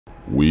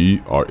We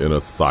are in a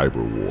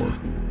cyber war.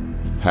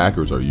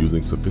 Hackers are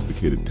using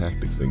sophisticated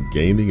tactics and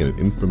gaining an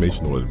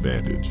informational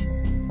advantage.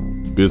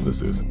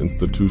 Businesses,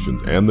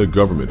 institutions, and the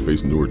government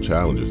face newer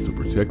challenges to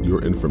protect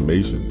your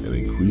information, and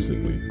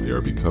increasingly, they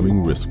are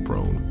becoming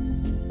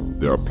risk-prone.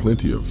 There are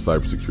plenty of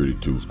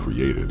cybersecurity tools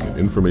created and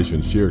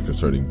information shared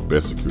concerning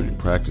best security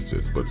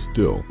practices, but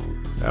still,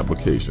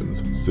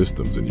 applications,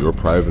 systems, and your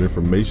private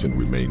information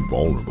remain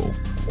vulnerable.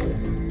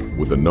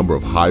 With the number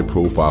of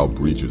high-profile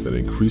breaches and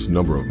increased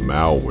number of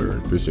malware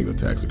and phishing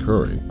attacks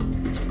occurring,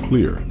 it's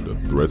clear the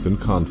threats and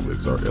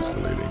conflicts are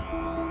escalating.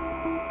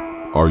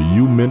 Are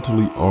you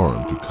mentally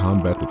armed to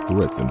combat the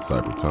threats in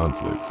cyber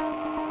conflicts?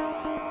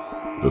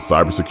 The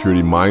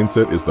Cybersecurity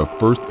Mindset is the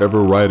first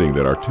ever writing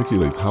that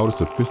articulates how to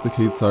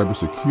sophisticate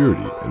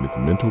cybersecurity and its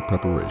mental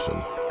preparation.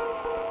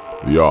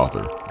 The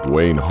author,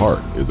 Dewayne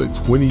Hart, is a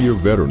 20-year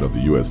veteran of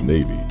the U.S.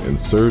 Navy and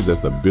serves as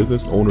the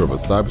business owner of a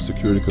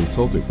cybersecurity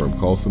consulting firm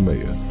called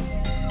Cybersecurity.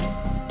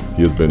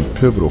 He has been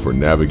pivotal for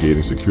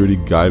navigating security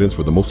guidance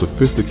for the most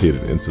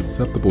sophisticated and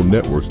susceptible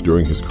networks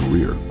during his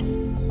career.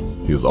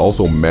 He has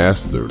also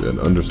mastered an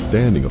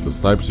understanding of the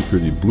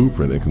cybersecurity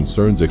blueprint and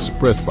concerns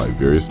expressed by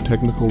various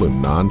technical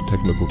and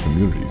non-technical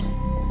communities.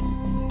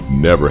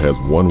 Never has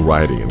one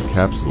writing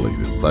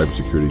encapsulated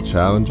cybersecurity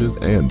challenges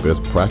and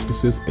best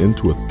practices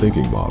into a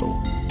thinking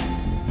model.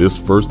 This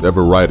first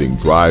ever writing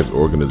drives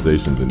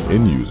organizations and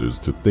end users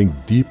to think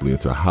deeply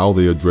into how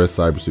they address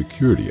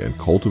cybersecurity and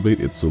cultivate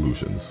its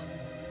solutions.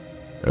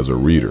 As a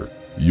reader,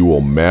 you will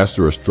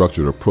master a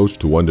structured approach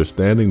to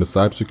understanding the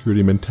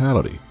cybersecurity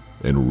mentality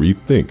and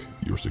rethink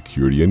your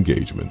security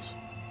engagements.